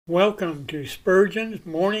Welcome to Spurgeon's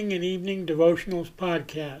Morning and Evening Devotionals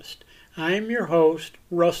Podcast. I am your host,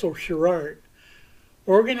 Russell Sherrard.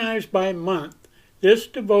 Organized by month, this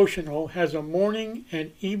devotional has a morning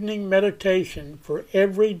and evening meditation for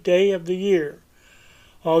every day of the year.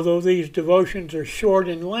 Although these devotions are short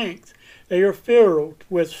in length, they are filled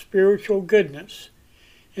with spiritual goodness.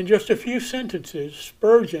 In just a few sentences,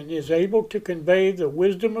 Spurgeon is able to convey the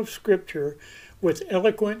wisdom of Scripture with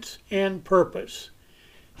eloquence and purpose.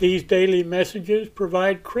 These daily messages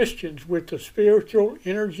provide Christians with the spiritual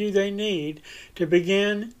energy they need to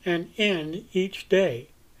begin and end each day.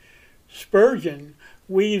 Spurgeon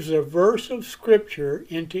weaves a verse of Scripture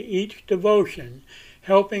into each devotion,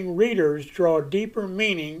 helping readers draw deeper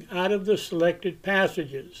meaning out of the selected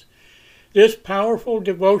passages. This powerful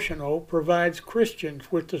devotional provides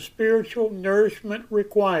Christians with the spiritual nourishment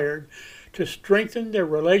required to strengthen their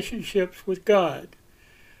relationships with God.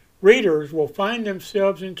 Readers will find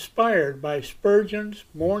themselves inspired by Spurgeon's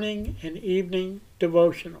morning and evening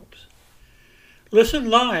devotionals.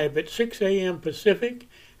 Listen live at 6 a.m. Pacific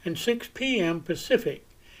and 6 p.m. Pacific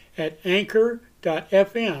at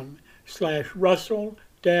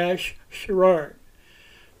anchor.fm/Russell-Sherrard.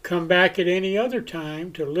 Come back at any other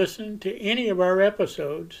time to listen to any of our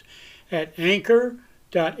episodes at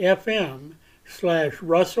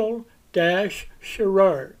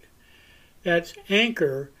anchor.fm/Russell-Sherrard. That's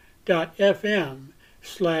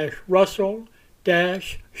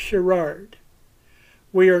anchor.fm/Russell-Sherrard.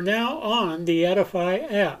 We are now on the Edify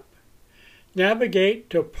app. Navigate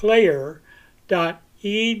to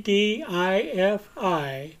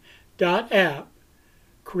player.edifi.app,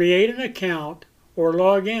 create an account, or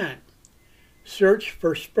log in. Search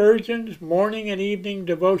for Spurgeon's Morning and Evening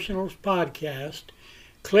Devotionals Podcast,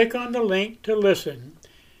 click on the link to listen,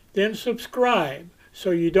 then subscribe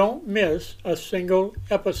so you don't miss a single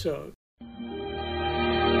episode.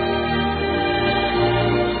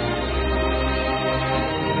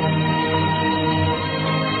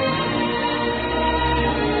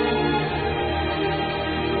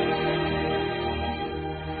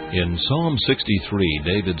 In Psalm 63,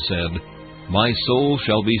 David said, "My soul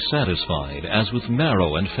shall be satisfied as with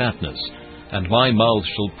marrow and fatness, and my mouth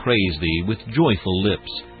shall praise thee with joyful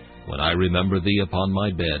lips, when I remember thee upon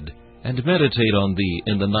my bed, and meditate on thee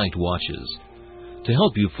in the night watches." To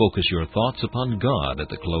help you focus your thoughts upon God at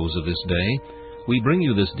the close of this day, we bring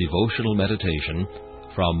you this devotional meditation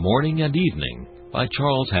from Morning and Evening by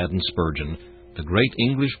Charles Haddon Spurgeon, the great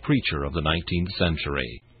English preacher of the 19th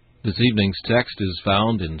century. This evening's text is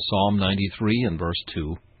found in Psalm 93 and verse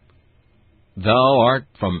 2. Thou art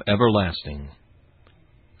from everlasting.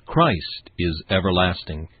 Christ is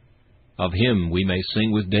everlasting. Of him we may sing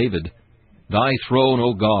with David, Thy throne,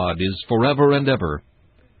 O God, is forever and ever.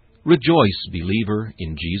 Rejoice, believer,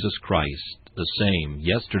 in Jesus Christ, the same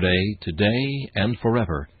yesterday, today, and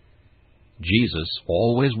forever. Jesus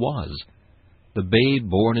always was. The babe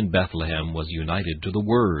born in Bethlehem was united to the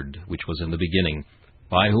Word, which was in the beginning,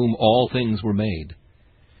 by whom all things were made.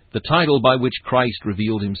 The title by which Christ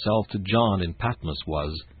revealed himself to John in Patmos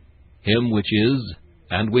was, Him which is,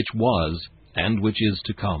 and which was, and which is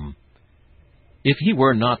to come. If he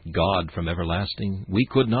were not God from everlasting, we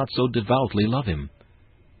could not so devoutly love him.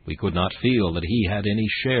 We could not feel that he had any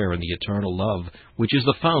share in the eternal love, which is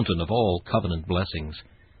the fountain of all covenant blessings.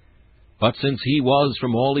 But since he was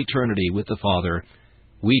from all eternity with the Father,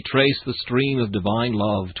 we trace the stream of divine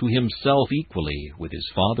love to himself equally with his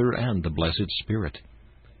Father and the blessed Spirit.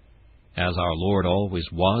 As our Lord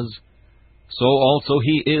always was, so also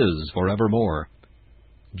he is forevermore.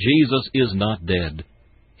 Jesus is not dead.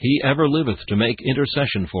 He ever liveth to make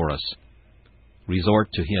intercession for us.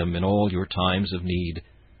 Resort to him in all your times of need,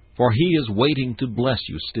 for he is waiting to bless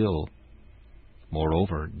you still.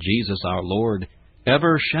 Moreover, Jesus our Lord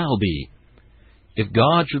ever shall be. If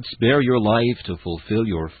God should spare your life to fulfill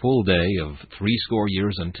your full day of 80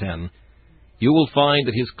 years and 10, you will find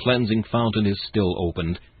that his cleansing fountain is still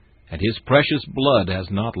opened, and his precious blood has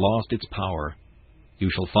not lost its power. You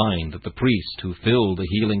shall find that the priest who filled the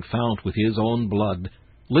healing fount with his own blood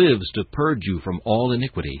lives to purge you from all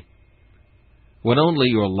iniquity. When only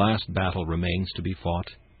your last battle remains to be fought,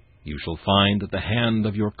 you shall find that the hand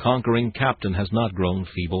of your conquering captain has not grown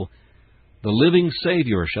feeble. The living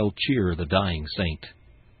Savior shall cheer the dying saint.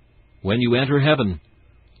 When you enter heaven,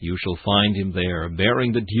 you shall find him there,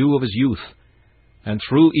 bearing the dew of his youth, and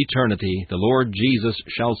through eternity the Lord Jesus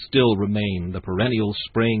shall still remain the perennial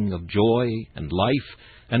spring of joy and life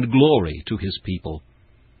and glory to his people.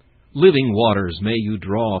 Living waters may you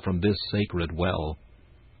draw from this sacred well.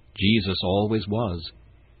 Jesus always was.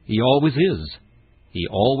 He always is. He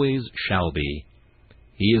always shall be.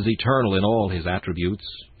 He is eternal in all his attributes,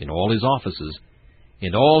 in all his offices,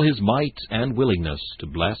 in all his might and willingness to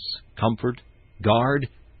bless, comfort, guard,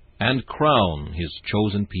 and crown his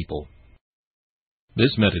chosen people.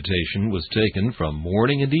 This meditation was taken from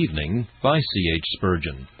Morning and Evening by C.H.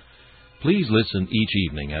 Spurgeon. Please listen each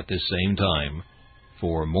evening at this same time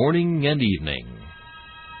for Morning and Evening.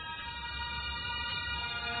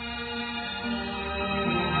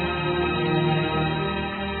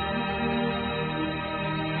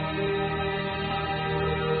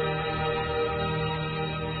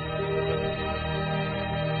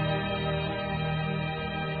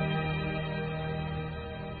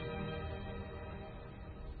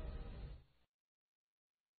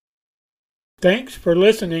 Thanks for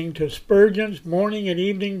listening to Spurgeon's Morning and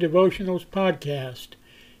Evening Devotionals podcast.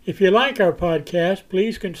 If you like our podcast,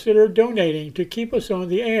 please consider donating to keep us on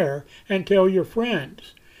the air and tell your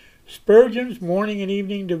friends. Spurgeon's Morning and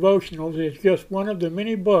Evening Devotionals is just one of the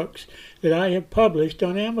many books that I have published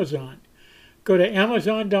on Amazon. Go to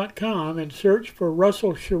Amazon.com and search for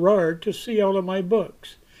Russell Sherrard to see all of my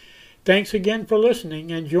books. Thanks again for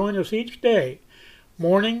listening, and join us each day,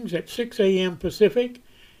 mornings at 6 a.m. Pacific,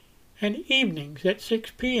 and evenings at 6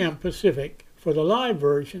 p.m. Pacific for the live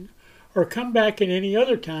version, or come back at any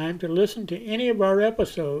other time to listen to any of our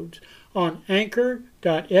episodes on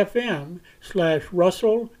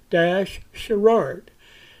anchor.fm/Russell-Sherrard.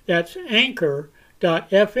 That's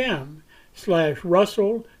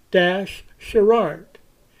anchor.fm/Russell-Sherrard.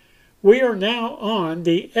 We are now on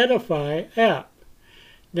the Edify app.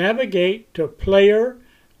 Navigate to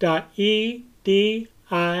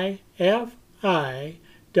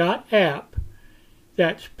player.edifi.app.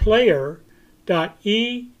 That's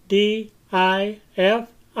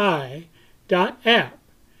player.edifi.app.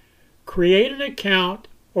 Create an account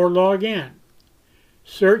or log in.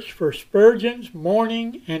 Search for Spurgeon's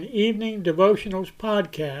Morning and Evening Devotionals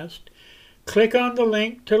podcast. Click on the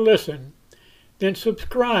link to listen, then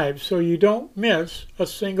subscribe so you don't miss a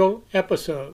single episode.